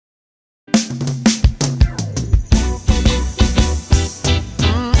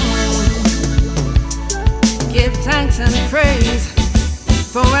and praise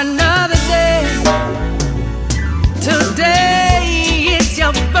for another day. Today is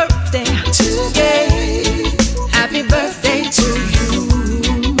your birthday. Today, happy birthday to you.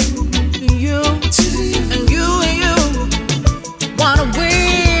 You and you and you. Wanna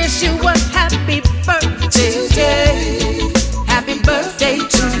wish you a happy birthday. Happy birthday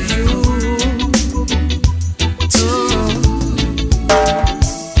to you.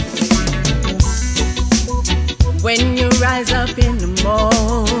 When you rise up in the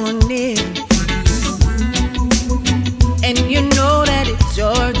morning and you know that it's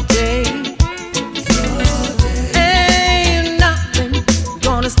your day, ain't nothing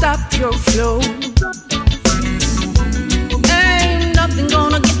gonna stop your flow. Ain't nothing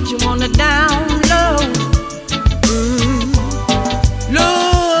gonna get you on the down low.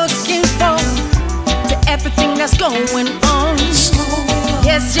 Looking forward to everything that's going on.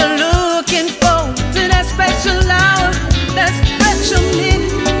 Yes, you're looking forward to that special hour, that special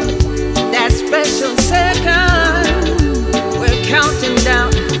minute, that special second. We're counting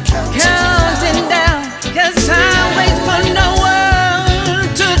down, cause time waits for no one.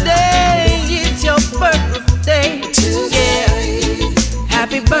 Today is your birthday, yeah.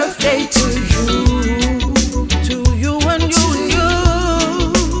 Happy birthday to you and you.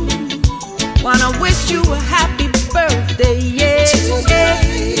 Wanna wish you a happy birthday, yeah.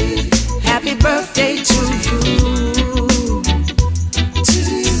 Happy birthday to you,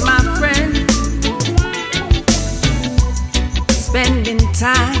 my friend. Spending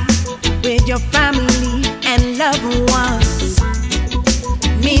time with your family and loved ones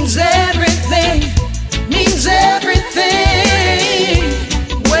means everything, means everything.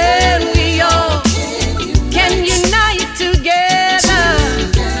 When we all can unite together,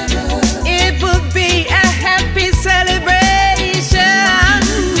 it would be a happy celebration.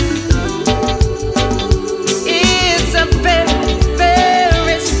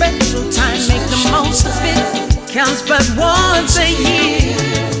 Counts but once a year,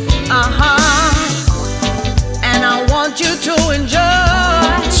 and I want you to enjoy,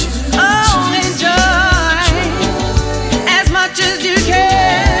 oh enjoy, as much as you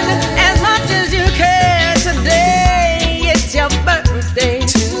can, as much as you can. Today it's your birthday,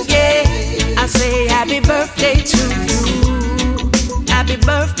 yeah. I say happy birthday to you, happy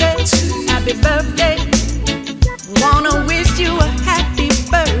birthday, happy birthday. Wanna wish you a happy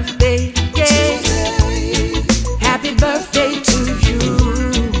birthday, yeah. Happy birthday to you.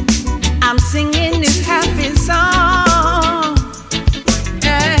 I'm singing this happy song,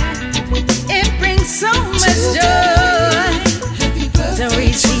 yeah. It brings so much joy to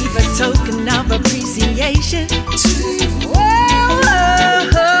receive a token of appreciation. Whoa,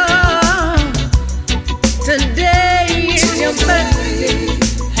 today is your birthday.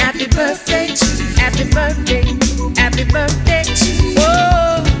 Happy birthday, happy birthday, happy birthday.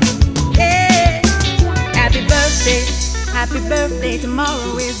 Whoa, yeah. Happy birthday,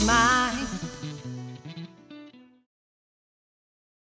 tomorrow is mine.